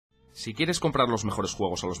Si quieres comprar los mejores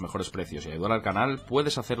juegos a los mejores precios y ayudar al canal,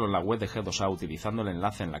 puedes hacerlo en la web de G2A utilizando el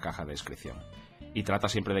enlace en la caja de descripción. Y trata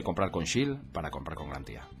siempre de comprar con Shield para comprar con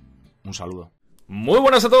garantía. Un saludo. Muy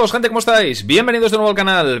buenas a todos, gente, ¿cómo estáis? Bienvenidos de nuevo al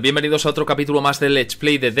canal, bienvenidos a otro capítulo más del Let's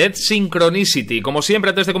Play de Dead Synchronicity. Como siempre,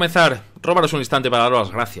 antes de comenzar, robaros un instante para daros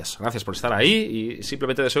las gracias. Gracias por estar ahí y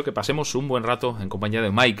simplemente deseo que pasemos un buen rato en compañía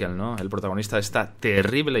de Michael, ¿no? El protagonista de esta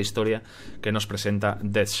terrible historia que nos presenta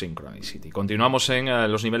Dead Synchronicity. Continuamos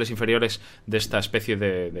en los niveles inferiores de esta especie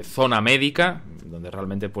de zona médica, donde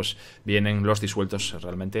realmente pues vienen los disueltos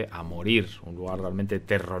realmente a morir. Un lugar realmente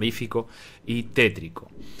terrorífico y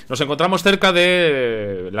tétrico. Nos encontramos cerca de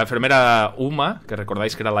la enfermera Uma, que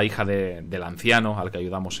recordáis que era la hija del anciano al que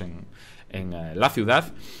ayudamos en la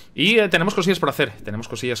ciudad. Y tenemos cosillas por hacer, tenemos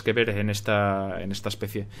cosillas que ver en esta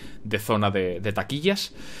especie de zona de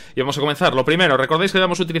taquillas. Y vamos a comenzar. Lo primero, recordáis que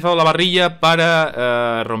habíamos utilizado la barrilla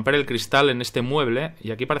para romper el cristal en este mueble. Y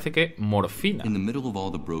aquí parece que morfina. In the middle of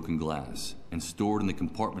all the broken glass and stored in the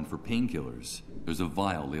compartment for painkillers, there's a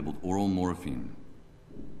vial labeled oral morphine.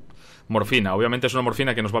 Morfina, obviamente es una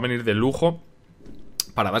morfina que nos va a venir de lujo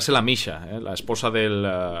para dársela a Misha, la esposa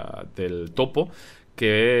del topo,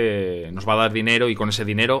 que nos va a dar dinero y con ese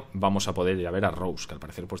dinero vamos a poder ir a ver a Rose, que al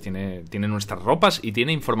parecer pues tiene nuestras ropas y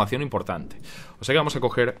tiene información importante. O sea que vamos a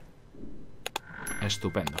coger,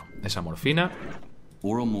 estupendo, esa morfina.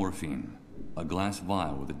 Oral morphine, a glass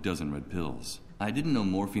vial with a dozen red pills. I didn't know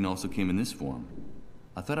morphine also came in this form.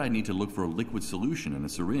 I thought I'd need to look for a liquid solution in a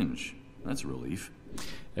syringe. That's a relief.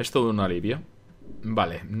 Es todo un alivio.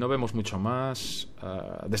 Vale, no vemos mucho más.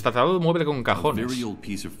 Destazador de mueble con cajones. A very old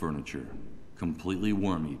piece of furniture, completely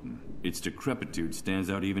worm-eaten. Its decrepitude stands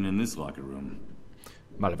out even in this locker room.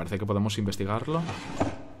 Vale, parece que podemos investigarlo.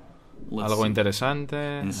 Algo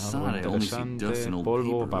interesante,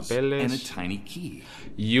 polvo, papeles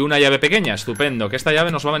y una llave pequeña, estupendo. Que esta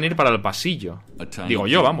llave nos va a venir para el pasillo. Digo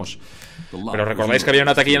yo, vamos. Pero recordáis que había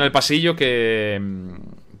una taquilla en el pasillo que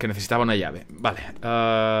necesitaba una llave. Vale,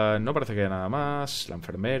 no parece que haya nada más. La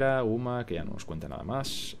enfermera, Uma, que ya no nos cuenta nada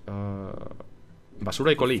más.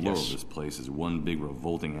 Basura y colillas.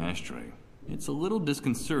 It's a little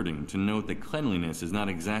disconcerting to note that cleanliness is not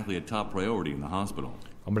exactly a top priority in the hospital.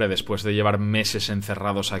 Hombre, después de llevar meses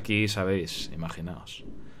encerrados aquí, sabéis, imaginaos.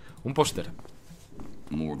 Un póster.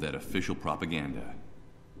 More of that official propaganda.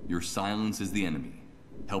 Your silence is the enemy.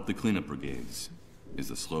 Help the cleanup brigades is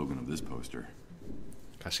the slogan of this poster.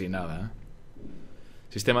 Casi nada, ¿eh?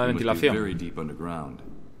 Sistema de ventilación. Very deep underground,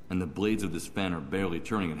 and the blades of this fan are barely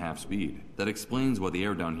turning at half speed. That explains why the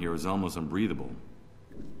air down here is almost unbreathable.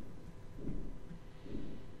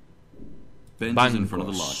 Benches in front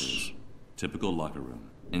of the lockers. Typical locker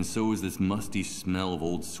room. And so is this musty smell of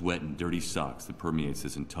old sweat and dirty socks that permeates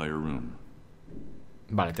this entire room.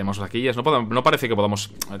 Vale, tenemos taquillas. No parece que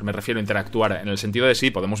podamos, me refiero a interactuar, en el sentido de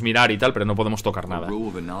sí, podemos mirar y tal, pero no podemos tocar nada. A row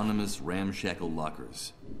of anonymous, ramshackle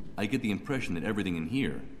lockers. I get the impression that everything in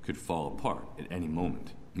here could fall apart at any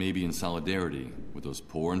moment. Maybe in solidarity with those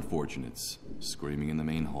poor unfortunates screaming in the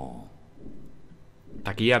main hall.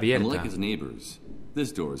 Taquilla abierta. And like his neighbors,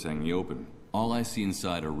 this door is hanging open. All I see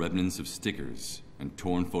inside are remnants of stickers and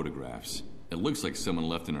torn photographs. It looks like someone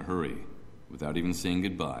left in a hurry, without even saying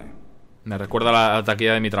goodbye. Me recuerda a la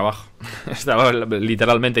taquilla de mi trabajo. Estaba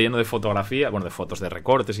literalmente lleno de fotografía, bueno, de fotos, de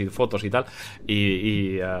recortes y fotos y tal,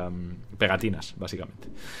 y pegatinas, básicamente.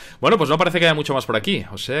 Bueno, pues no parece que haya mucho más por aquí,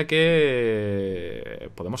 o sea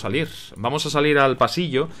que podemos salir. Vamos a salir al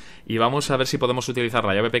pasillo y vamos a ver si podemos utilizar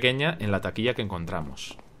la llave pequeña en la taquilla que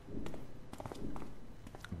encontramos.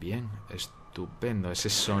 Bien, estupendo.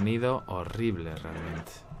 Ese sonido horrible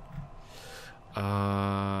realmente.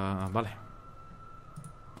 Vale.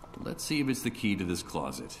 Let's see if it's the key to this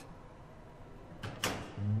closet.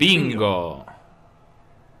 Bingo.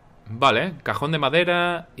 Vale, cajón de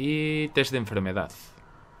madera y test de enfermedad.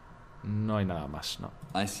 No hay nada más, no.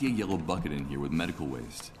 I see a yellow bucket in here with medical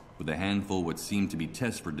waste, with a handful of what seem to be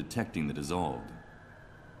tests for detecting the dissolved.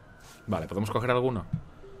 Vale, ¿podemos coger alguno?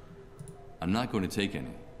 I'm not going to take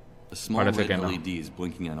any. A small red LED is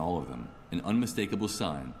blinking on all of them, an unmistakable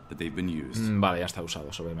sign that they've been used. Vale, ya está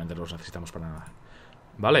usados, obviamente no los necesitamos para nada.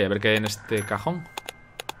 Vale, a ver qué hay en este cajón.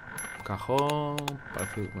 Cajón,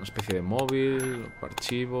 parece una especie de móvil,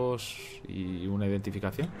 archivos y una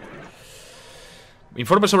identificación.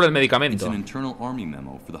 Informe sobre el medicamento. It's an internal army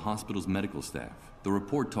memo for the hospital's medical staff. The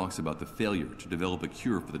report talks about the failure to develop a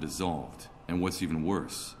cure for the dissolved, and what's even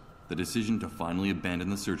worse, the decision to finally abandon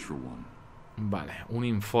the search for one. Vale, un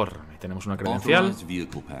informe. Tenemos una credencial. Authorized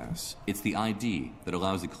vehicle pass. It's the ID that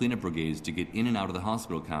allows the cleanup brigades to get in and out of the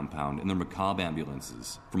hospital compound in their macabre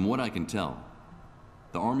ambulances. From what I can tell,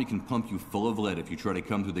 The army can pump you full of lead if you try to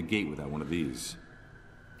come through the gate without one of these.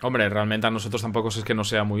 Hombre, realmente a nosotros tampoco es que no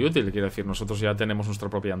sea muy útil. Quiero decir, nosotros ya tenemos nuestra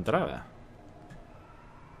propia entrada.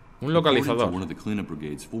 Un localizador. According to one of the cleanup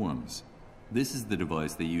brigade's forums, this is the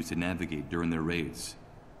device they use to navigate during their raids.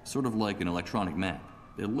 Sort of like an electronic map.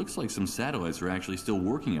 It looks like some satellites are actually still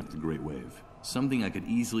working after the Great Wave. Something I could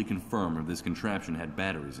easily confirm if this contraption had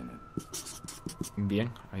batteries in it.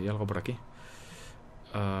 Bien, hay algo por aquí.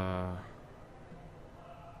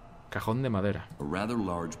 Cajón de madera. A rather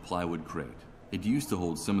large plywood crate. It used to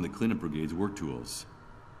hold some of the cleanup brigade's work tools.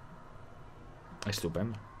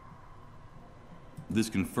 Estupendo. This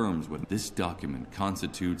confirms what this document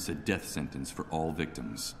constitutes a death sentence for all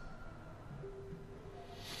victims.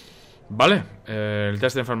 Vale, el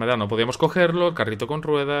test de enfermedad no podíamos cogerlo, el carrito con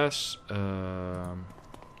ruedas.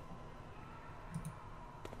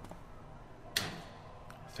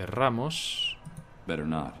 Cerramos. Better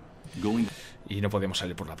not. Going... Y no podíamos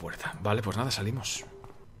salir por la puerta. Vale, pues nada, salimos.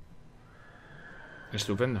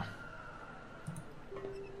 Estupendo.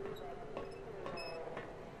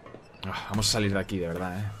 Vamos a salir de aquí, de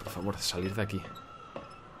verdad, por favor, salir de aquí.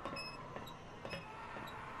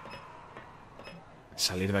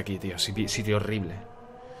 Salir de aquí, tío. Sitio horrible.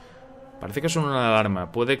 Parece que es una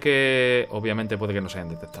alarma. Puede que... Obviamente puede que nos hayan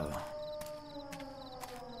detectado.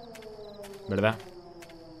 ¿Verdad?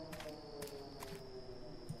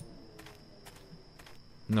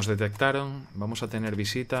 Nos detectaron. Vamos a tener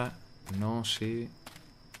visita. No, sí.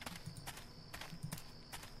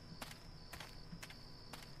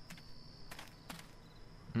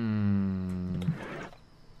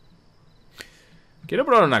 Quiero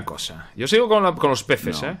probar una cosa. Yo sigo con los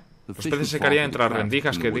peces, ¿eh? Los peces se caerían entre las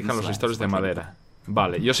rendijas que dijan los gestores de madera.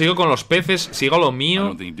 Vale, yo sigo con los peces, sigo lo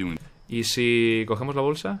mío. ¿Y si cogemos la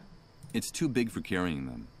bolsa? It's too big for carrying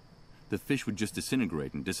them. The fish would just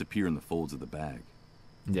disintegrate and disappear in the folds of the bag.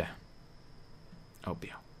 Ya.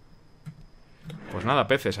 Obvio. Pues nada,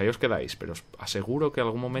 peces, ahí os quedáis. Pero os aseguro que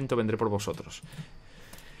algún momento vendré por vosotros.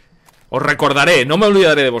 Os recordaré, no me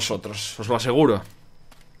olvidaré de vosotros. Os lo aseguro.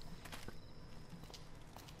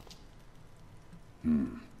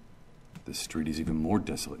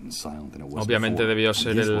 Obviamente debió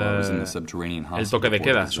ser el toque de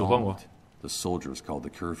queda, supongo.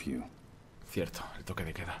 Cierto, el toque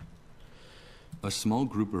de queda. A small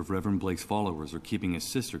group of Reverend Blake's followers are keeping his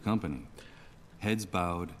sister company, heads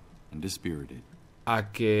bowed and dispirited.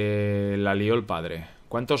 A que la lió el padre.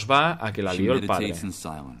 ¿Cuántos va a que la lió el padre? She meditates in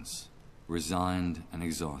silence, resigned and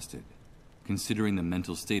exhausted. Considering the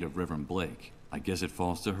mental state of Reverend Blake, I guess it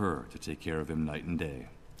falls to her to take care of him night and day.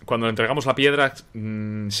 Cuando le entregamos la piedra,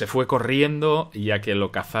 se fue corriendo y a que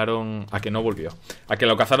lo cazaron... A que no volvió. A que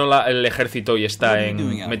lo cazaron el ejército y está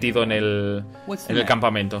metido en el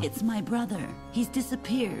campamento.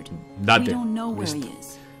 Date.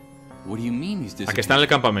 A que está en el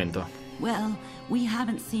campamento. Well, we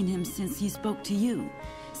haven't seen him since he spoke to you.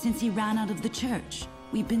 Since he ran out of the church.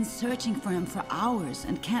 We've been searching for him for hours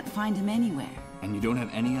and can't find him anywhere. And you don't have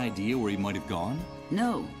any idea where he might have gone?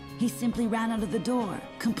 No. He simply ran out of the door,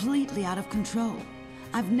 completely out of control.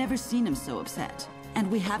 I've never seen him so upset,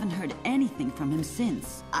 and we haven't heard anything from him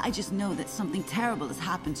since. I just know that something terrible has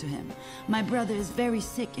happened to him. My brother is very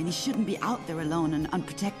sick, and he shouldn't be out there alone and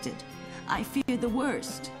unprotected. I fear the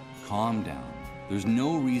worst. Calm down. There's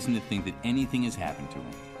no reason to think that anything has happened to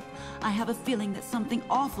him. I have a feeling that something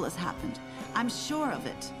awful has happened. I'm sure of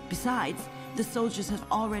it. Besides, the soldiers have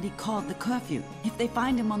already called the curfew. If they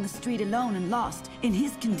find him on the street alone and lost, in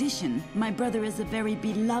his condition, my brother is a very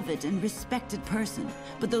beloved and respected person.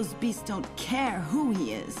 But those beasts don't care who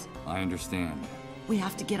he is. I understand. We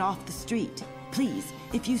have to get off the street. Please,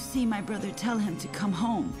 if you see my brother, tell him to come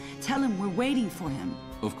home. Tell him we're waiting for him.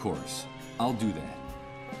 Of course. I'll do that.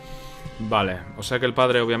 Vale, o sea que el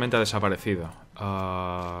padre obviamente ha desaparecido.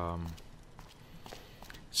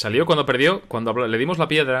 Salió cuando perdió, cuando le dimos la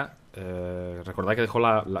piedra. Recordad que dejó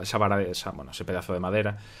esa vara, ese pedazo de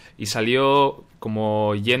madera, y salió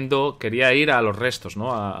como yendo, quería ir a los restos,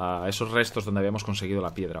 ¿no? A esos restos donde habíamos conseguido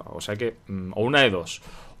la piedra. O sea que, o una de dos,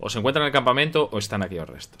 o se encuentran en el campamento o están aquí los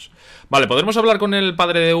restos. Vale, ¿podremos hablar con el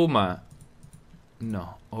padre de Uma?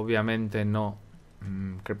 No, obviamente no.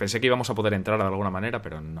 Pensé que íbamos a poder entrar de alguna manera,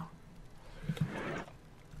 pero no.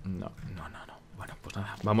 No. Bueno, pues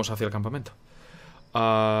nada, vamos hacia el campamento.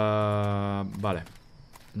 Vale.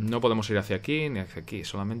 No podemos ir hacia aquí ni hacia aquí.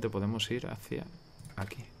 Solamente podemos ir hacia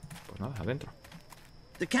aquí. Pues nada, adentro.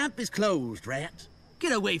 The camp is closed, rat.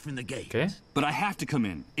 Get away from the gate. ¿Qué? But I have to come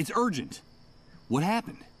in. It's urgent. What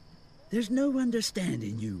happened? There's no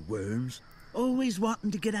understanding you worms. Always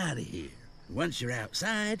wanting to get out of here. Once you're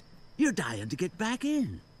outside, you're dying to get back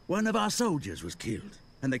in. One of our soldiers was killed,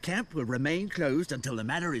 and the camp will remain closed until the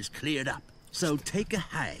matter is cleared up. So take a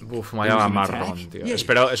hike. Uf, me llama marrón, tío.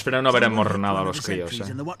 Espero no ver emorronado a los críos,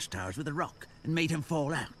 in the watchtowers with a rock and made him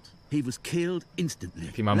fall out. He was killed instantly.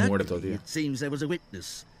 Encima muerto, tío. It seems there was a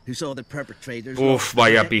witness who saw the perpetrators. Uf,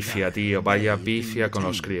 vaya pifia, tío. Vaya pifia con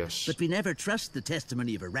los críos. But we never trust the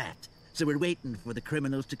testimony of a rat, so we're waiting for the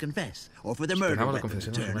criminals to confess or for the murder weapon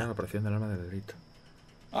to turn up. La aparición del arma del delito.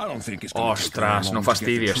 Ostras, no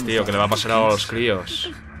fastidies, tío, que le va a pasar algo a los críos.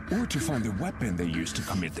 Encontrar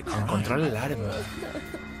el arma.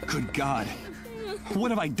 Good God.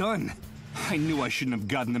 What have I done? I knew I shouldn't have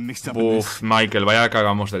gotten them mixed up in this. Uf, Michael, vaya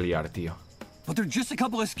cagamos de liar, tío. But they're just a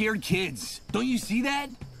couple of scared kids. Don't you see that?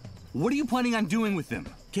 What are you planning on doing with them?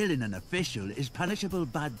 Killing an official is punishable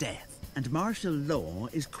by death, and martial law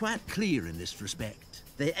is quite clear in this respect.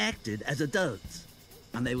 They acted as adults,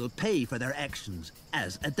 and they will pay for their actions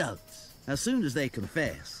as adults. As soon as they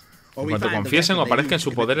confess, en cuanto confiesen o aparezca en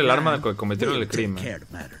su poder el arma que cometieron el crimen.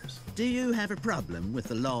 Do you have a problem with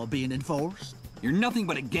the law being enforced? You're nothing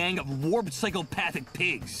but a gang of warped psychopathic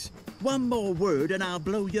pigs. One more word and I'll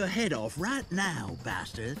blow your head off right now,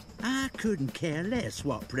 bastard. I couldn't care less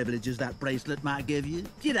what privileges that bracelet might give you.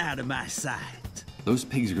 Get out of my sight. Those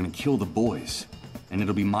pigs are gonna kill the boys, and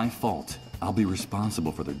it'll be my fault. I'll be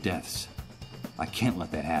responsible for their deaths. I can't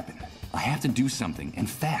let that happen. I have to do something, and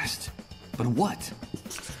fast. But what?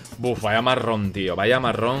 Buf, vaya marrón, tío. Vaya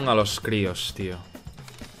marrón a los críos, tío.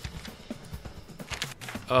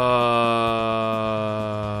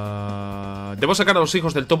 Debo sacar a los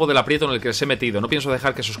hijos del topo del aprieto en el que les he metido. No pienso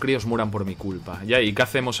dejar que sus críos mueran por mi culpa. Ya, ¿y qué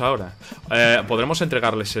hacemos ahora? ¿Podremos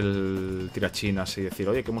entregarles el tirachinas y decir,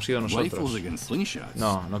 oye, que hemos sido nosotros?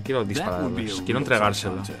 No, no quiero dispararles. Quiero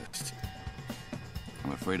entregárselo.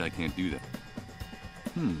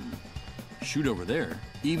 Shoot over there.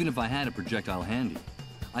 Even if I had a projectile handy,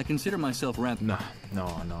 I consider myself rather. No,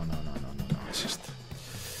 es esto.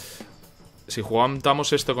 Si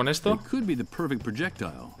jugamos esto con esto.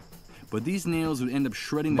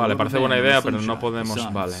 Vale, parece buena idea, pero no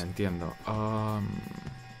podemos. Vale, entiendo.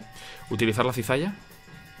 ¿Utilizar la cizalla?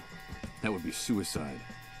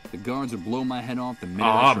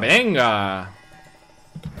 ¡Ah, venga!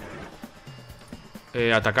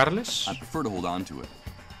 ¿Atacarles?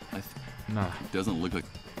 Nada.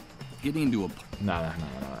 Nada.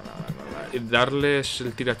 Darles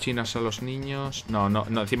el tirachinas a los niños. No,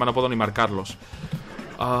 encima no puedo ni marcarlos.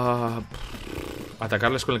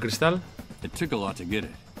 ¿Atacarles con el cristal?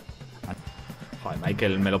 Joder,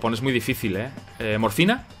 Michael, me lo pones muy difícil,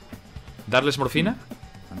 ¿morfina? ¿Darles morfina?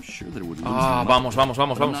 Vamos.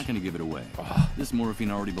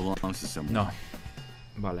 No.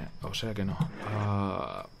 Vale, o sea que no.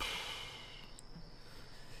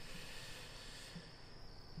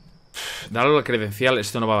 Darle la credencial,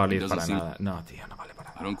 esto no va a valer para nada. No, tío, no vale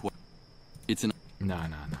para nada. No vale para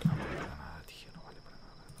nada, tío. No vale para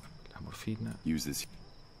nada. La morfina.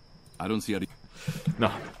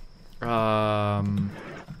 No.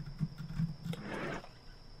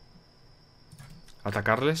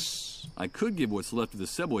 ¿Atacarles?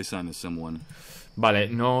 Vale,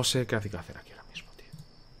 no sé qué hacer aquí ahora mismo, tío.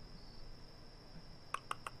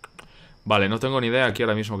 Vale, no tengo ni idea aquí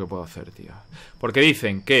ahora mismo qué puedo hacer, tío. Porque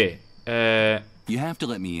dicen que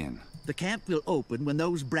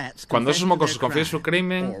cuando esos mocosos confíen su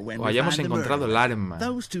crimen o hayamos encontrado el arma.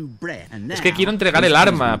 Es que quiero entregar el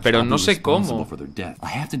arma, pero no sé cómo.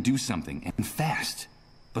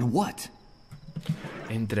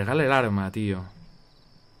 Entregarle el arma, tío.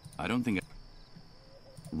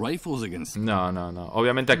 No.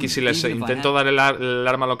 Obviamente aquí si les intento dar el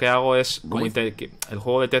arma, lo que hago es como el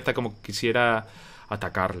juego detecta como quisiera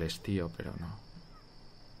atacarles, tío, pero no.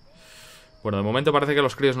 Bueno, de momento parece que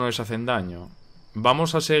los críos no les hacen daño.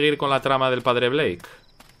 Vamos a seguir con la trama del padre Blake.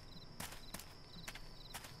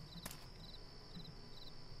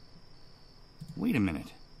 Wait a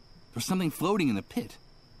minute. There's something floating in the pit,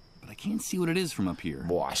 but I can't see what it is from up here.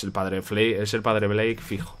 Buah, es el padre Blake,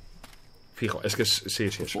 fijo. Es que sí,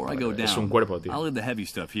 es un cuerpo, tío. I'll leave the heavy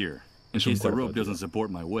stuff here, in case the rope doesn't support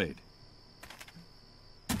my weight.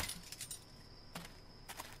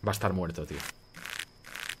 Va a estar muerto, tío.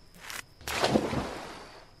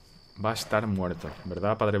 Va a estar muerto,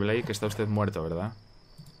 ¿verdad, padre Blake? Está usted muerto, ¿verdad?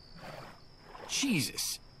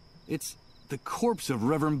 Jesus, it's the corpse of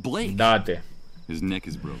Reverend Blake. Date. His neck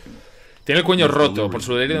is broken. Tiene el cuello roto por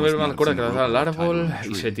su delirio de ver una cuerda que le da al árbol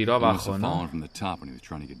y se tiró abajo, ¿no?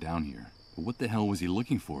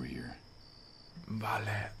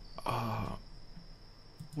 Vale.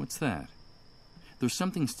 What's that? There's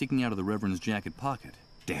something sticking out of the Reverend's jacket pocket.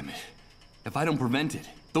 Damn it. If I don't prevent it,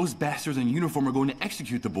 Those bastards in uniform are going to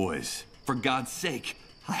execute the boys. For God's sake.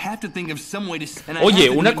 I have to think of some way to... Oye,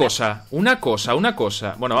 una cosa.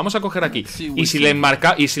 Bueno, vamos a coger aquí. ¿Y si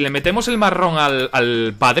le metemos el marrón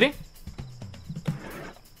al padre?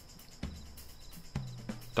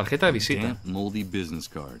 Tarjeta de visita.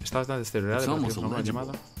 Está tan deteriorada de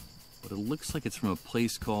llamada.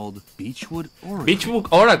 Beechwood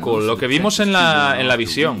Oracle, lo que vimos en la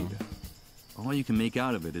visión.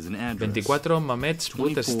 24 Mammoth's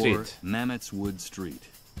Wood Street.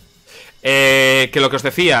 Que lo que os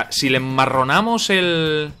decía, si le enmarronamos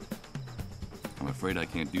el...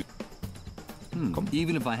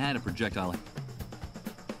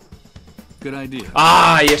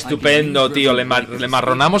 ¡Ay, estupendo, tío! Le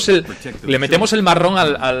marronamos el... Le metemos el marrón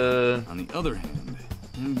al...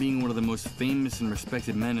 Being one of the most famous and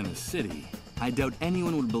respected men in the city, I doubt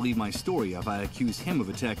anyone would believe my story if I accused him of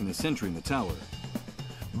attacking the sentry in the tower.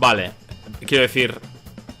 Vale, quiero decir,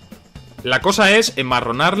 la cosa es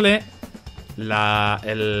enmarronarle la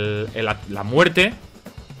muerte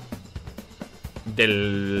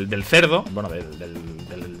del cerdo, bueno,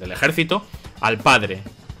 del ejército, al padre.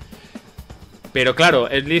 Pero claro,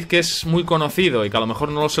 él dice que es muy conocido y que a lo mejor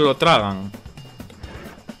no se lo tragan.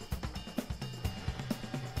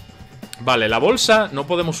 Vale, la bolsa no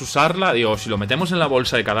podemos usarla. Digo, si lo metemos en la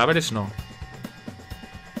bolsa de cadáveres, no.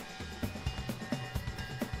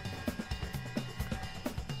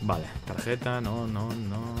 Vale, tarjeta, no.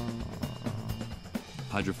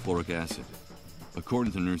 Hydrofluoric acid.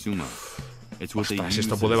 According to Nursuma, it's what they Ostras, use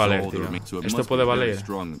esto puede valer, tío. Esto puede valer.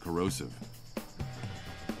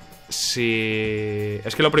 Sí.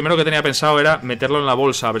 Es que lo primero que tenía pensado era meterlo en la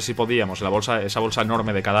bolsa, a ver si podíamos. Esa bolsa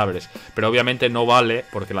enorme de cadáveres. Pero obviamente no vale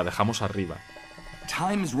porque la dejamos arriba.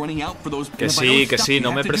 Que sí,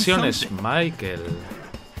 no me presiones, Michael.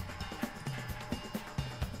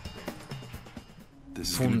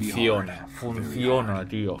 Funciona,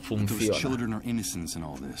 tío, funciona.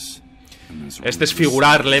 Es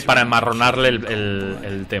desfigurarle para enmarronarle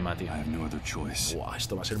el tema, tío. Wow,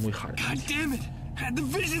 esto va a ser muy hard. Had the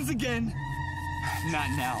visions again. Not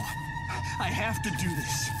now. I have to do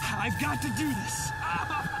this. I've got to do this.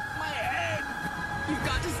 My head. You've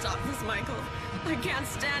got to stop this, Michael. I can't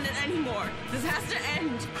stand it anymore. This has to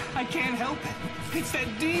end. I can't help it. It's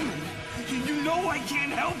that demon. You know I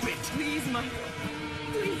can't help it. Please, Michael.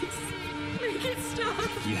 Please. Make it stop.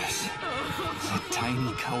 Yes. That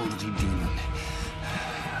tiny cowardly demon.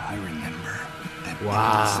 I remember. That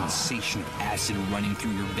sensation of acid running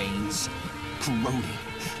through your veins. Corroding,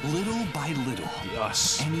 little by little,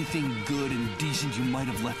 yes. Anything good and decent you might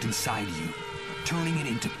have left inside you, turning it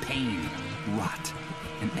into pain, rot,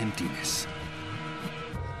 and emptiness.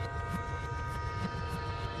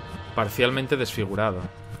 Parcialmente desfigurado.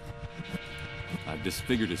 I've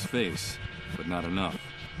disfigured his face, but not enough.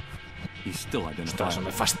 He's still identifiable. Ostras, no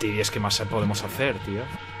me fastidies, ¿qué más podemos hacer, tío?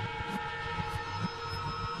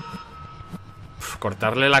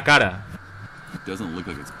 Cortarle la cara. It doesn't look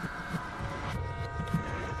like it's...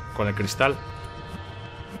 Con el cristal.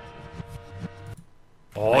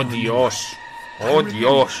 Oh, Dios. Oh,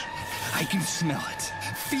 Dios. I can smell it,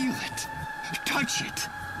 feel it, touch it.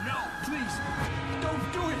 No, please,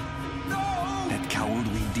 don't do it. No. That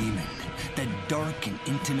cowardly demon, that dark and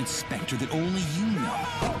intimate specter that only you know,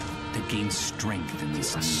 that gains strength in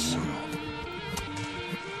this new world.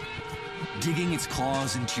 Digging its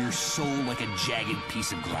claws into your soul like a jagged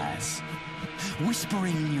piece of glass,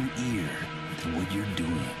 whispering in your ear that what you're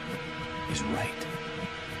doing is right,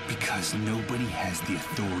 because nobody has the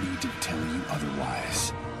authority to tell you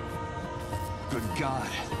otherwise. Good God,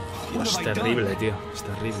 what have I done? Es terrible, tío. Es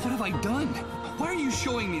terrible. What have I done? Why are you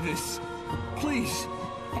showing me this? Please,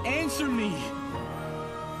 answer me.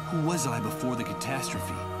 Who was I before the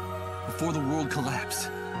catastrophe? Before the world collapsed?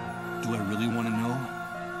 Do I really want to know?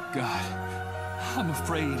 God, I'm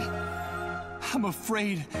afraid. I'm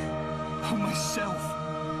afraid of myself.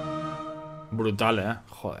 Brutal,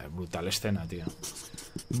 joder, brutal escena, tío.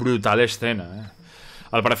 Brutal escena,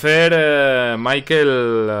 Al parecer,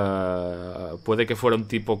 Michael puede que fuera un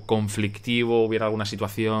tipo conflictivo, hubiera alguna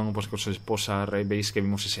situación pues con su esposa, veis que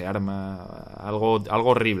vimos ese arma, algo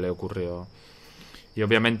horrible ocurrió. Y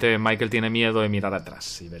obviamente Michael tiene miedo de mirar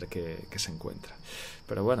atrás y ver qué se encuentra.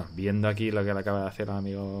 Pero bueno, viendo aquí lo que le acaba de hacer al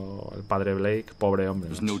amigo, el padre Blake, pobre hombre.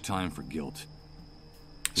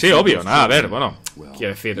 Sí, obvio, nada, a ver, bueno,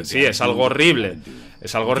 quiero decir, sí, es algo horrible.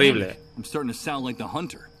 Es algo horrible.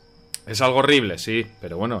 Es algo horrible, sí,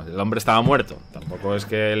 pero bueno, el hombre estaba muerto. Tampoco es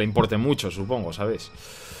que le importe mucho, supongo, ¿sabéis?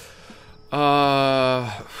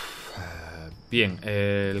 Bien,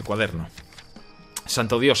 el cuaderno.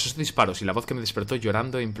 Santo Dios, esos disparos y la voz que me despertó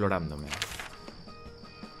llorando e implorándome.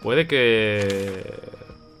 Puede que...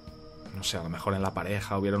 no sé, a lo mejor en la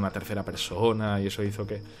pareja hubiera una tercera persona y eso hizo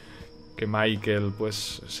que Michael,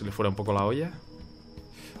 pues, se le fuera un poco la olla.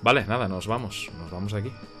 Vale, nada, nos vamos de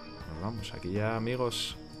aquí. Nos vamos, aquí ya,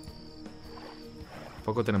 amigos.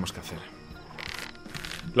 Poco tenemos que hacer.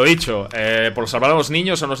 Lo dicho, por salvar a los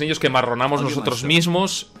niños, son los niños que marronamos nosotros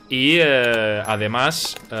mismos. Y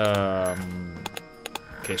además,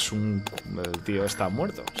 que es un... el tío está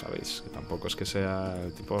muerto, ¿sabéis? Que tampoco es que sea...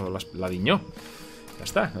 el tipo la diñó. Ya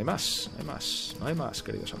está, no hay más,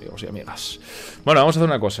 queridos amigos y amigas. Bueno, vamos a hacer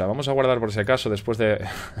una cosa. Vamos a guardar por si acaso, después de...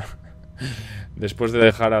 después de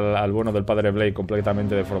dejar al bueno del padre Blake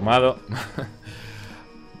completamente deformado.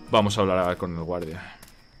 Vamos a hablar con el guardia.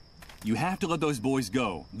 You have to let those boys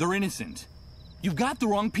go. They're innocent. You've got the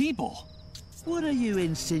wrong people. What are you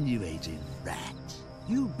insinuating, rat?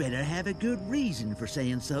 You better have a good reason for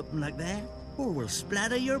saying something like that, or we'll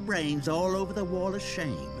splatter your brains all over the wall of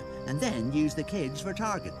shame, and then use the kids for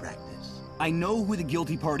target practice. I know who the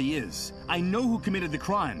guilty party is. I know who committed the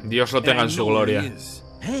crime. Dios lo tenga en su gloria.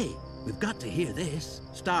 Hey, we've got to hear this.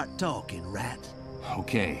 Start talking, rat.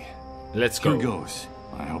 Okay. Let's go. Here goes.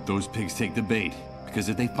 I hope those pigs take the bait, because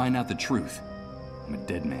if they find out the truth, I'm a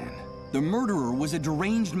dead man. The murderer was a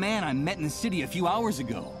deranged man I met in the city a few hours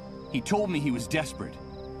ago. He told me he was desperate,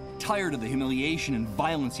 tired of the humiliation and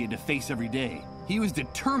violence he had to face every day. He was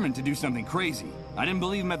determined to do something crazy. I didn't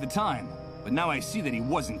believe him at the time, but now I see that he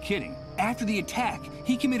wasn't kidding. After the attack,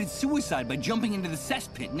 he committed suicide by jumping into the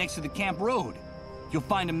cesspit next to the camp road. You'll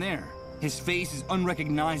find him there. His face is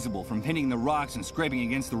unrecognizable from hitting the rocks and scraping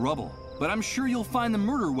against the rubble, but I'm sure you'll find the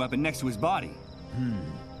murder weapon next to his body.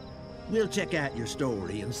 We'll check out your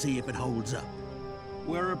story and see if it holds up.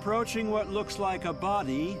 We're approaching what looks like a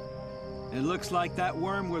body. It looks like that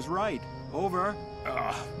worm was right. Over.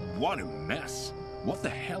 What a mess. What the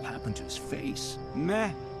hell happened to his face?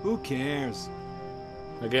 Meh, who cares?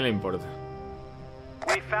 ¿A quién le importa?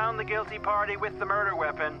 We found the guilty party with the murder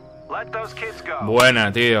weapon. Let those kids go.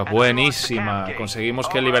 Buena, tío, buenísima. Conseguimos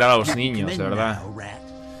que liberara a los niños, de verdad.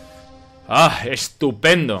 Ah,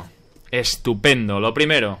 estupendo. Estupendo. Lo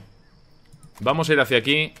primero, vamos a ir hacia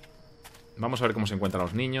aquí. Vamos a ver cómo se encuentran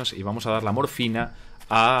los niños. Y vamos a dar la morfina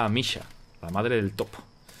a Misha, la madre del topo.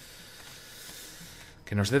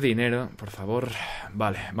 Que nos dé dinero, por favor.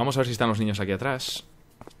 Vale, vamos a ver si están los niños aquí atrás.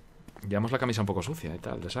 Llevamos la camisa un poco sucia y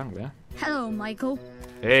tal, de sangre, ¿eh? Hello, Michael.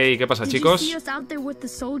 Hey, ¿qué pasa, chicos? Did you see us out there with the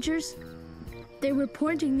soldiers? They were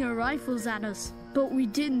pointing their rifles at us, but we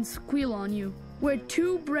didn't squeal on you. We're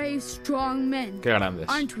two brave, strong men. Qué grandes.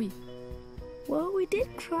 Aren't we? Well, we did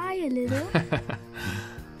cry a little.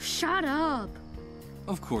 Shut up.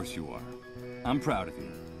 Of course you are. I'm proud of you.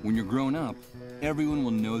 When you're grown up, everyone will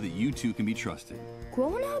know that you two can be trusted.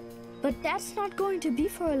 Grown up? But that's not going to be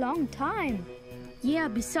for a long time. Yeah,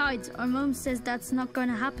 besides, our mom says that's not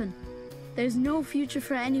gonna happen. There's no future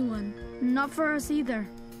for anyone. Not for us either.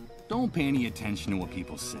 Don't pay any attention to what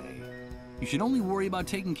people say. You should only worry about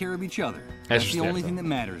taking care of each other. That's the only thing that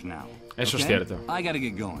matters now. Eso es cierto. I gotta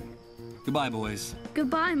get going. Goodbye, boys.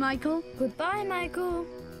 Goodbye, Michael. Goodbye, Michael.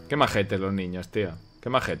 Qué majetes los niños, tío.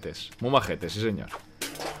 Qué majetes. Muy majetes, sí, señor.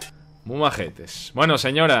 Muy majetes. Bueno,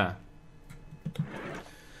 señora.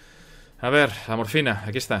 A ver, la morfina.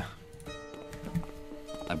 Aquí está.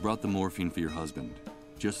 I brought the morphine for your husband,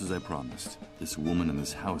 just as I promised. This woman in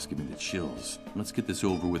this house gave me the chills. Let's get this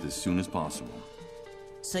over with as soon as possible.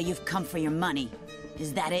 So you've come for your money.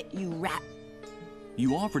 Is that it, you rat?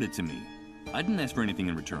 You offered it to me. I didn't ask for anything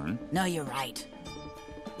in return. No, you're right.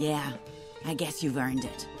 Yeah, I guess you've earned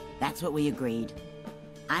it. That's what we agreed.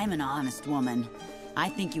 I'm an honest woman. I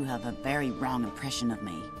think you have a very wrong impression of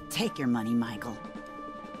me. Take your money, Michael.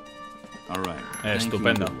 All right.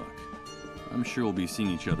 Estupendo. Good luck. I'm sure we'll be seeing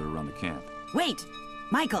each other around the camp. Wait!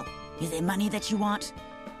 Michael, is it money that you want?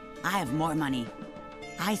 I have more money.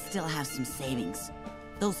 I still have some savings.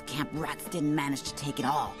 Those camp rats didn't manage to take it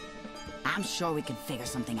all. I'm sure we can figure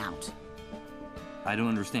something out. I don't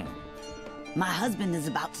understand. My husband is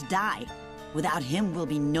about to die. Without him, we'll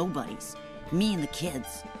be nobodies. Me and the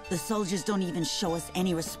kids. The soldiers don't even show us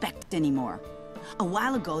any respect anymore. A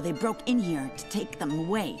while ago, they broke in here to take them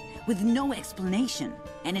away, with no explanation.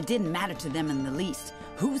 And it didn't matter to them in the least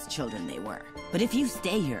whose children they were. But if you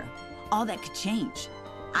stay here, all that could change.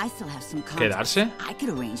 I still have some contacts. ¿Quedarse? I could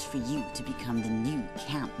arrange for you to become the new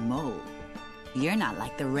Camp Mo. You're not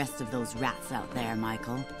like the rest of those rats out there,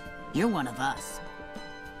 Michael. You're one of us.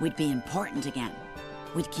 We'd be important again.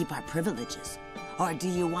 We'd keep our privileges. Or do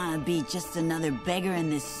you want to be just another beggar in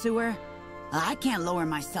this sewer? I can't lower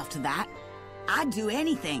myself to that. I'd do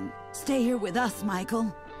anything. Stay here with us,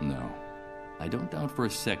 Michael. No. I don't doubt for a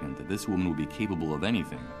second that this woman would be capable of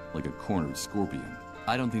anything, like a cornered scorpion.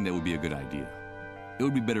 I don't think that would be a good idea. It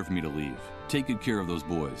would be better for me to leave. Take good care of those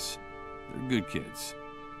boys. They're good kids.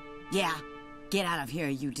 Yeah, get out of here,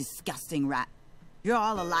 you disgusting rat. You're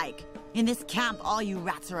all alike. In this camp, all you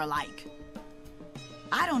rats are alike.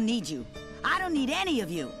 I don't need you. I don't need any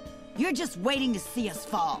of you. You're just waiting to see us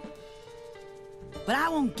fall. But I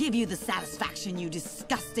won't give you the satisfaction, you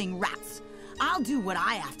disgusting rats. I'll do what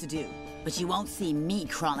I have to do. But you won't see me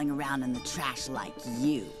crawling around in the trash like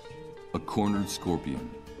you. A cornered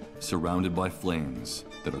scorpion, surrounded by flames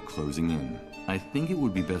that are closing in. I think it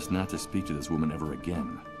would be best not to speak to this woman ever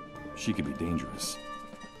again. She could be dangerous.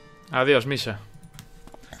 Adiós, Misha.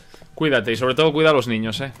 Cuídate y sobre todo cuida a los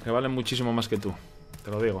niños, que valen muchísimo más que tú.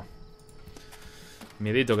 Te lo digo.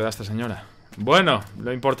 Miedito que da esta señora. Bueno,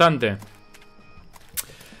 lo importante.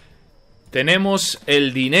 Tenemos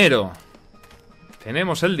el dinero.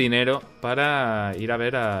 Tenemos el dinero para ir a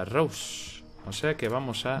ver a Rose. O sea que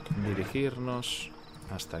vamos a dirigirnos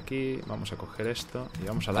hasta aquí. Vamos a coger esto y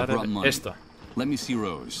vamos a dar esto. Let me see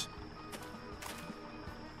Rose.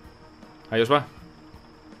 Ahí os va.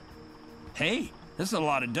 Hey, this is a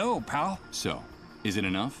lot of dough, pal. So, is it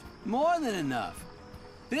enough? More than enough.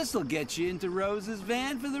 This'll get you into Rose's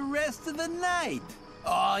van for the rest of the night.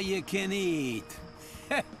 All you can eat.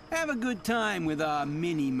 Have a good time with our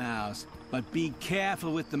Minnie Mouse, but be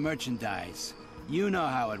careful with the merchandise. You know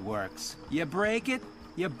how it works. You break it,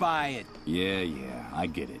 you buy it. Yeah, I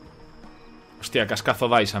get it. Hostia, cascazo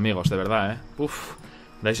dais, amigos, de verdad, Uf,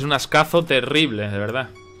 dais un ascazo terrible, de verdad.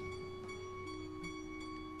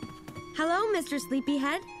 Hello, Mr.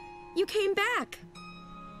 Sleepyhead. You came back.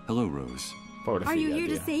 Hello, Rose. Pobrecilla, Are you here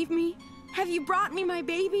tía. to save me? Have you brought me my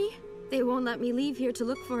baby? They won't let me leave here to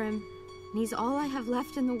look for him. And he's all I have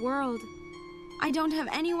left in the world. I don't have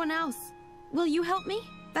anyone else. Will you help me?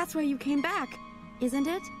 That's why you came back, isn't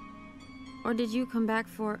it? Or did you come back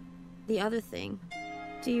for the other thing?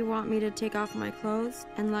 Do you want me to take off my clothes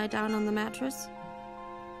and lie down on the mattress?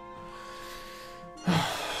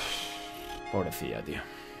 Pobrecilla, tío.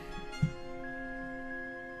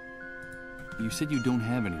 You said you don't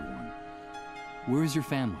have anyone. Where is your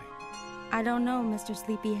family? I don't know, Mr.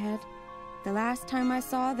 Sleepyhead. The last time I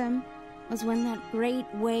saw them was when that great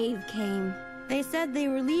wave came. They said they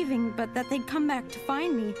were leaving, but that they'd come back to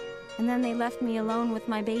find me, and then they left me alone with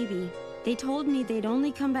my baby. They told me they'd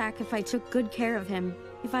only come back if I took good care of him,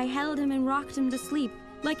 if I held him and rocked him to sleep,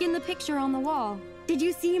 like in the picture on the wall. Did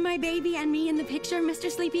you see my baby and me in the picture, Mr.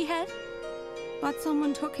 Sleepyhead? But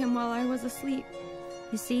someone took him while I was asleep.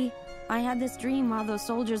 You see, I had this dream while those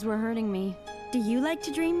soldiers were hurting me. Do you like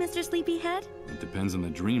to dream, Mr. Sleepyhead? It depends on the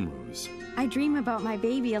dream, Rose. I dream about my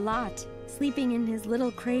baby a lot, sleeping in his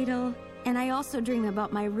little cradle, and I also dream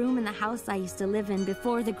about my room in the house I used to live in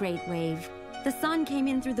before the Great Wave. The sun came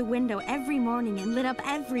in through the window every morning and lit up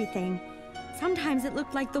everything. Sometimes it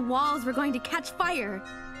looked like the walls were going to catch fire.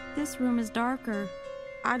 This room is darker.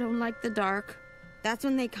 I don't like the dark. That's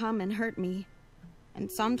when they come and hurt me. And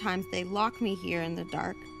sometimes they lock me here in the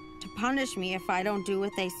dark to punish me if I don't do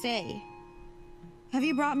what they say. Have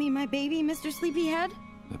you brought me my baby, Mr. Sleepyhead?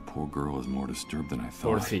 That poor girl is more disturbed than I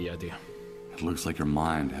thought. Pobrecilla, tío. It looks like her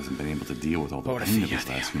mind hasn't been able to deal with all the pain of these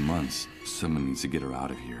last few months. Someone needs to get her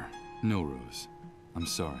out of here. No, Rose. I'm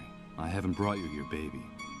sorry. I haven't brought you your baby.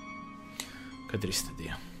 Qué triste,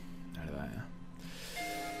 tío. La verdad,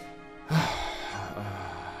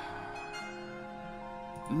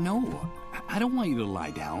 No, I don't want you to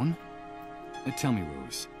lie down. Tell me,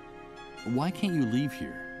 Rose, why can't you leave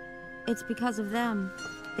here? It's because of them.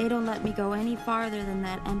 They don't let me go any farther than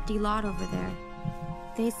that empty lot over there.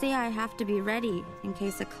 They say I have to be ready in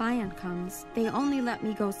case a client comes. They only let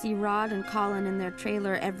me go see Rod and Colin in their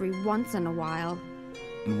trailer every once in a while.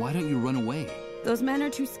 And why don't you run away? Those men are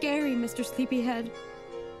too scary, Mr. Sleepyhead.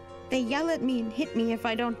 They yell at me and hit me if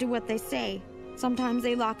I don't do what they say. Sometimes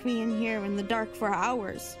they lock me in here in the dark for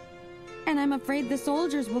hours. And I'm afraid the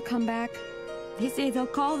soldiers will come back. They say they'll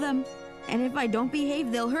call them, and if I don't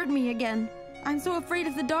behave, they'll hurt me again. I'm so afraid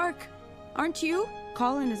of the dark. Aren't you?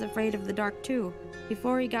 Colin is afraid of the dark too.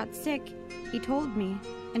 Before he got sick, he told me,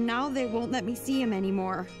 and now they won't let me see him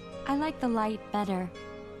anymore. I like the light better.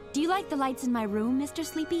 Do you like the lights in my room, Mr.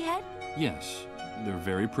 Sleepyhead? Yes, they're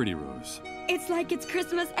very pretty, Rose. It's like it's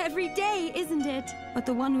Christmas every day, isn't it? But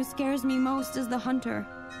the one who scares me most is the hunter.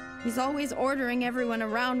 He's always ordering everyone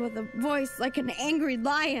around with a voice like an angry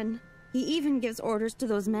lion. He even gives orders to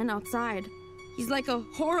those men outside. He's like a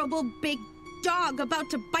horrible big dog about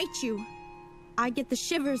to bite you. I get the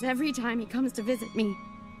shivers every time he comes to visit me.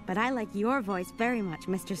 But I like your voice very much,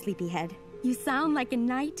 Mr. Sleepyhead. You sound like a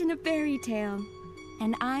knight in a fairy tale.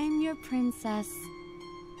 and I'm your princess.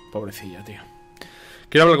 Pobrecilla, tío.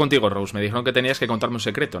 Quiero hablar contigo, Rose. Me dijeron que tenías que contarme un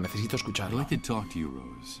secreto. Necesito escucharlo. I'd like to talk to you,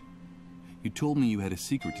 Rose. You told me you had a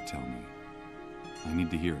secret to tell me. I need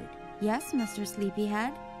to hear it. Yes, Mr.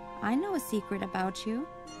 Sleepyhead. I know a secret about you.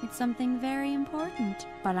 It's something very important,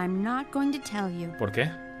 but I'm not going to tell you. ¿Por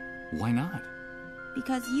qué? Why not?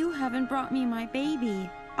 Because you haven't brought me my baby.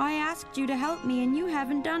 I asked you to help me and you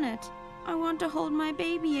haven't done it. I want to hold my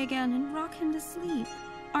baby again and rock him to sleep.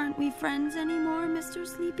 Aren't we friends anymore, Mr.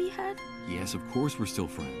 Sleepyhead? Yes, of course we're still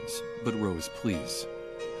friends. But Rose, please.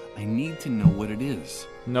 I need to know what it is.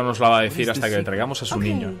 No nos la va a decir hasta que le traigamos a su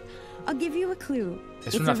niño. I'll give you a clue.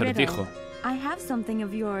 Es un acertijo. I have something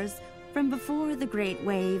of yours from before the Great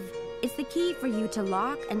Wave. It's the key for you to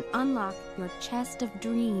lock and unlock your chest of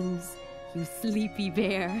dreams, you sleepy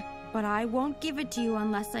bear. But I won't give it to you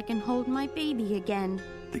unless I can hold my baby again.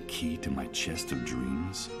 The key to my chest of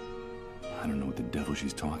dreams? I don't know what the devil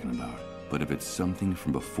she's talking about. But if it's something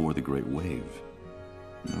from before the Great Wave,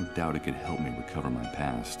 no doubt it could help me recover my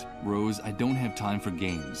past. Rose, I don't have time for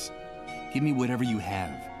games. Give me whatever you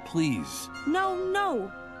have, please. No,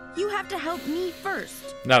 no. You have to help me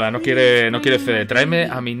first. Nada, no quiere ceder. Tráeme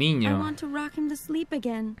a mi I niño. want to rock him to sleep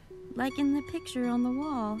again, like in the picture on the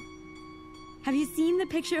wall. Have you seen the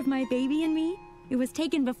picture of my baby and me? It was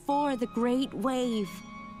taken before the Great Wave.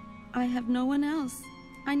 I have no one else.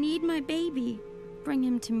 I need my baby. Bring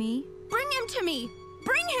him to me. Bring him to me!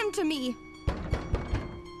 Bring him to me!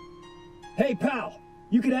 Hey, pal!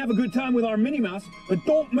 You can have a good time with our Minnie Mouse, but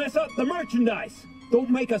don't mess up the merchandise! Don't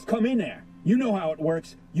make us come in there. You know how it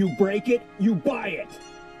works. You break it, you buy it.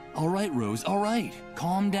 All right, Rose, all right.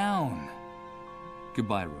 Calm down.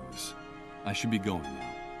 Goodbye, Rose. I should be going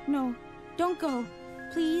now. No, don't go.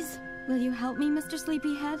 Please, will you help me, Mr.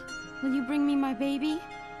 Sleepyhead? Will you bring me my baby?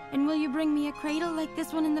 And will you bring me a cradle like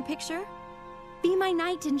this one in the picture? Be my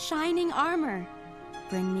knight in shining armor.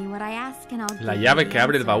 Bring me what I ask and I'll give La llave you que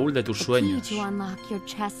abre el the answer. baúl de tus The sueños. key to unlock your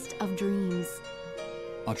chest of dreams.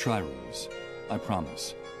 I'll try, Rose. I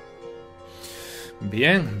promise.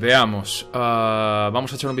 Bien, veamos.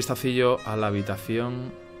 Vamos a echar un vistacillo a la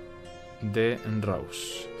habitación de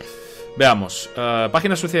Rose. Veamos.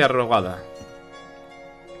 Página sucia y arrugada.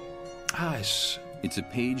 It's a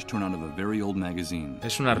page torn out of a very old magazine.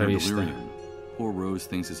 Es una Her revista. delirium. Poor Rose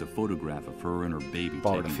thinks it's a photograph of her and her baby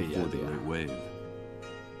taken before the Great Wave.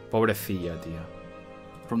 Pobrecilla, tío.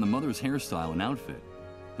 From the mother's hairstyle and outfit,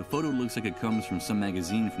 the photo looks like it comes from some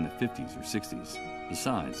magazine from the 50s or 60s.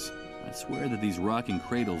 Besides, I swear that these rocking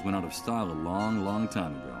cradles went out of style a long, long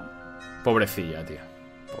time ago. Pobrecilla, tío.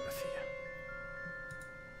 Pobrecilla.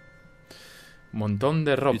 Montón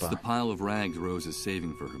de ropa. It's the pile of rags Rose is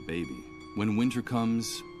saving for her baby. When winter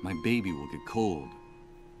comes, my baby will get cold.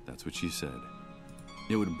 That's what she said.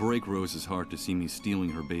 It would break Rose's heart to see me stealing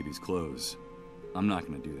her baby's clothes. I'm not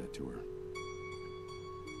going to do that to her.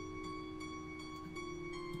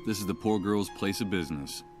 This is the poor girl's place of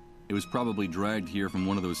business. It was probably dragged here from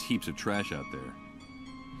one of those heaps of trash out there.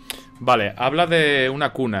 Vale, habla de una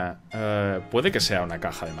cuna. ¿Puede que sea una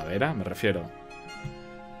caja de madera? Me refiero.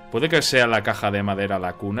 ¿Puede que sea la caja de madera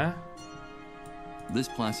la cuna? This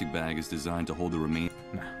plastic bag is designed to hold the remaining.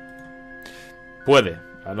 Puede.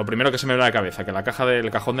 Lo primero que se me viene a la cabeza, que la caja del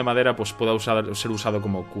cajón de madera pues pueda ser usado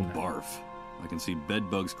como cuna. Barf. I can see bed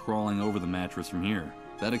bugs crawling over the mattress from here.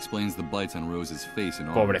 That explains the bites on Rose's face and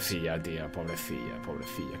arms. Pobrecilla, tía, pobrecilla,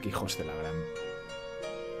 pobrecilla. Qué hijos de la gran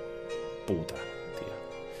puta, tía.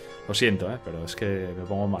 Lo siento, pero es que me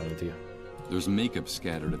pongo malo, tío. There's makeup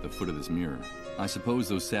scattered at the foot of this mirror. I suppose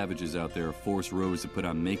those savages out there force Rose to put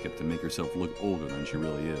on makeup to make herself look older than she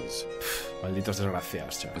really is. Malditos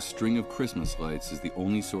desgraciados, chaval. A string of Christmas lights is the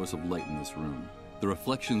only source of light in this room. The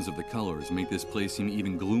reflections of the colors make this place seem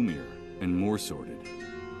even gloomier and more sordid.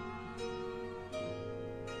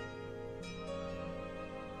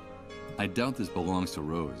 I doubt this belongs to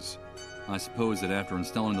Rose. I suppose that after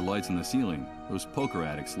installing the lights on the ceiling, those poker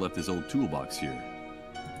addicts left this old toolbox here.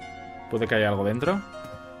 ¿Puede que haya algo dentro?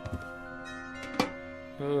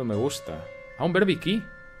 Me gusta. Un Berbiquí.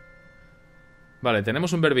 Vale,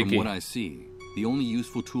 tenemos un Berbiquí. From what I see, the only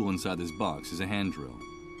useful tool inside this box is a hand drill.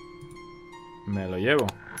 Me lo llevo.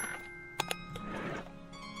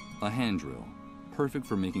 A hand drill, perfect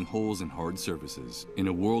for making holes in hard surfaces. In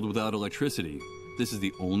a world without electricity, this is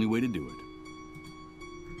the only way to do it.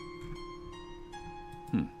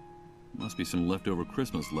 Must be some leftover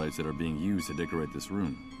Christmas lights that are being used to decorate this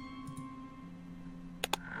room.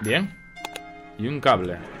 Bien. Y un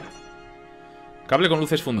cable. Cable con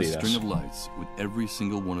luces fundidas. A string of lights with every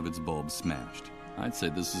single one of its bulbs smashed. I'd say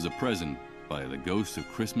this is a present by the ghost of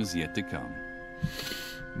Christmas yet to come.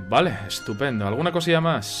 Vale, estupendo. ¿Alguna cosilla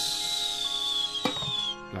más?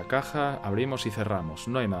 La caja, abrimos y cerramos.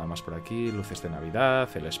 No hay nada más por aquí. Luces de Navidad,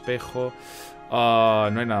 el espejo.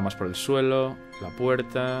 No hay nada más por el suelo. La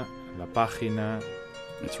puerta, la página.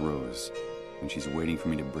 It's Rose, and she's waiting for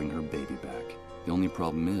me to bring her baby back. The only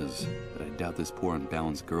problem is that I doubt this poor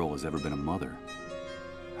unbalanced girl has ever been a mother.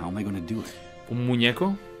 How am I going to do it? ¿Un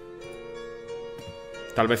muñeco?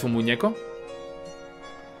 ¿Tal vez un muñeco?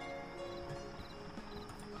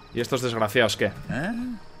 ¿Y estos desgraciados qué?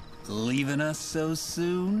 Leaving us so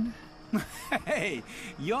soon? Hey,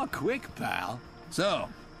 you're quick, pal. So,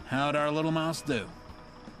 how'd our little mouse do?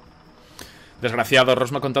 Desgraciado,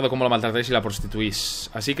 Ross me ha contado cómo la maltratáis y la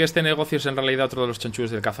prostituís. Así que este negocio es en realidad otro de los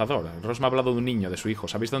chanchullos del cazador. Ross me ha hablado de un niño, de su hijo.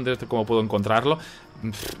 ¿Sabéis cómo puedo encontrarlo?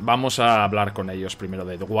 Vamos a hablar con ellos primero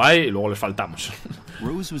de guay y luego les faltamos.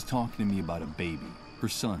 Rose was talking to me about a baby, her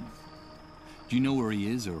son. Do you know where he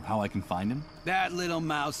is or how I can find him? That little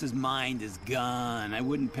mouse's mind is gone. I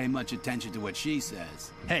wouldn't pay much attention to what she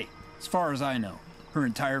says. Hey, as far as I know, her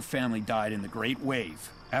entire family died in the Great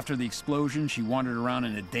Wave. After the explosion, she wandered around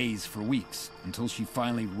in a daze for weeks, until she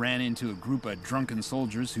finally ran into a group of drunken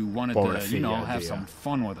soldiers who wanted to, have some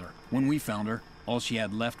fun with her. When we found her, all she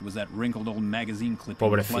had left was that wrinkled old magazine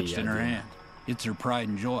clipping clutched in her hand. It's her pride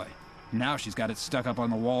and joy. Now she's got it stuck up on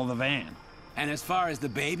the wall of the van. And as far as the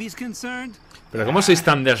baby's concerned, pero cómo sois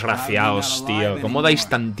tan desgraciados, tío. Cómo dais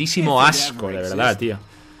tantísimo asco, de verdad, tío.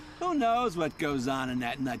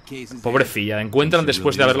 Pobrecilla, encuentran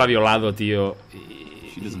después de haberla violado, tío.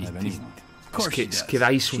 Es que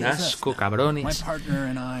dais un asco, cabrones.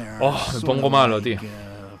 Oh, me pongo malo, tío.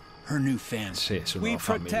 Sí, su nueva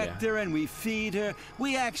familia.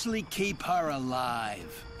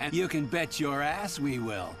 And you can bet your ass we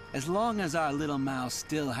will, as long as our little mouse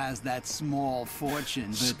still has that small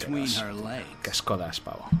fortune between her legs. Qué asco das,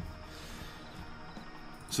 pavo.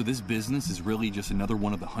 So this business is really just another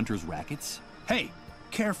one of the hunter's rackets? Hey,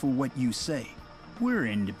 careful what you say. We're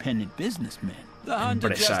independent businessmen. The hunter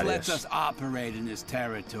just lets us operate in his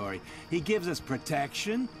territory. He gives us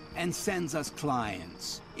protection and sends us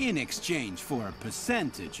clients, in exchange for a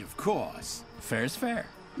percentage, of course. Fair's fair.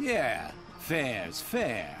 Yeah. Fair's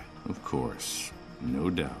fair. Of course. No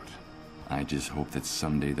doubt. I just hope that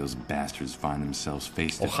someday those bastards find themselves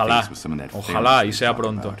face to face with some of that ojalá y sea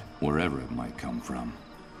pronto. Wherever it might come from.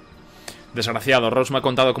 Desgraciado, Rose me ha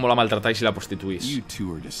contado cómo la maltratáis y la prostituís. You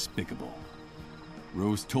two are despicable.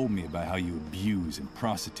 Rose told me about how you abuse and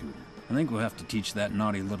prostitute her. I think we'll have to teach that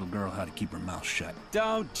naughty little girl how to keep her mouth shut.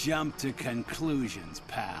 Don't jump to conclusions,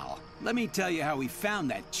 pal. Let me tell you how we found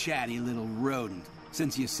that chatty little rodent.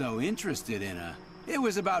 Since you're so interested in her. It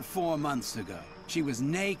was about 4 months ago. She was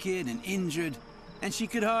naked and injured, and she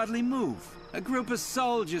could hardly move. A group of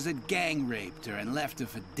soldiers had gang raped her and left her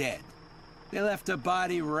for dead. They left her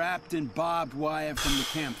body wrapped in barbed wire from the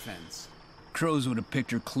camp fence. Crows would have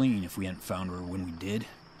picked her clean if we hadn't found her when we did.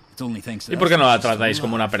 It's only thanks to ¿Y por qué no la tratáis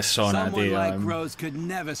como una persona, tío? Someone like Rose could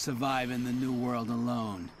never survive in the new world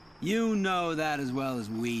alone. You know that as well as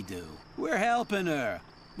we do. We're helping her.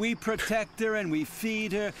 We protect her and we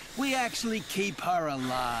feed her. We actually keep her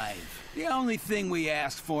alive. The only thing we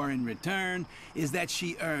ask for in return is that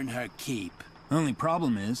she earn her keep. The only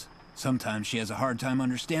problem is, sometimes she has a hard time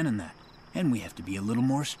understanding that. And we have to be a little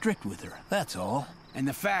more strict with her, that's all. And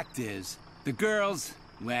the fact is, the girls,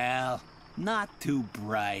 well, not too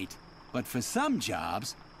bright. But for some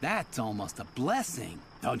jobs, that's almost a blessing,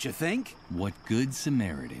 don't you think? What good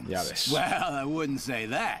Samaritans. Ya ves. Well, I wouldn't say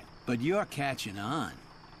that, but you're catching on.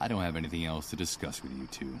 I don't have anything else to discuss with you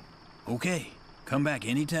two. Okay, come back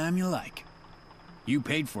anytime you like. You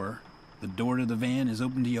paid for her. The door to the van is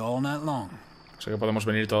open to you all night long. O sea que podemos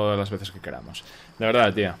venir todas las veces que queramos. De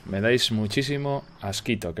verdad, tía, me dais muchísimo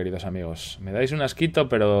asquito, queridos amigos. Me dais un asquito,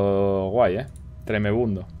 pero guay, ¿eh?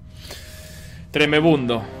 Tremebundo.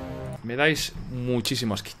 Tremebundo. Me dais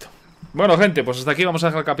muchísimo asquito. Bueno, gente, pues hasta aquí vamos a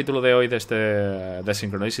dejar el capítulo de hoy de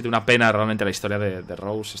Synchronicity. Una pena realmente la historia de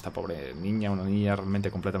Rose, esta pobre niña, una niña realmente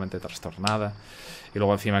completamente trastornada. Y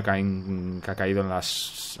luego encima que ha caído en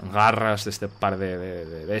las garras de este par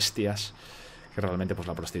de bestias que realmente pues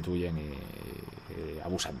la prostituyen y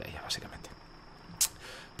abusan de ella, básicamente.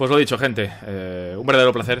 Pues lo dicho, gente, un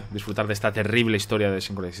verdadero placer disfrutar de esta terrible historia de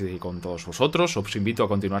Synchronicity con todos vosotros. Os invito a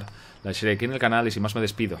continuar la serie aquí en el canal y sin más me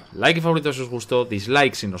despido. Like y favorito si os gustó,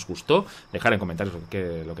 dislike si nos gustó, dejar en comentarios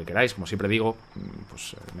lo que queráis. Como siempre digo,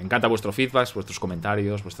 pues me encanta vuestro feedback, vuestros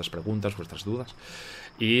comentarios, vuestras preguntas, vuestras dudas.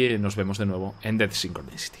 Y nos vemos de nuevo en Dead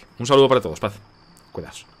Synchronicity. Un saludo para todos, paz.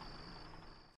 Cuidaos.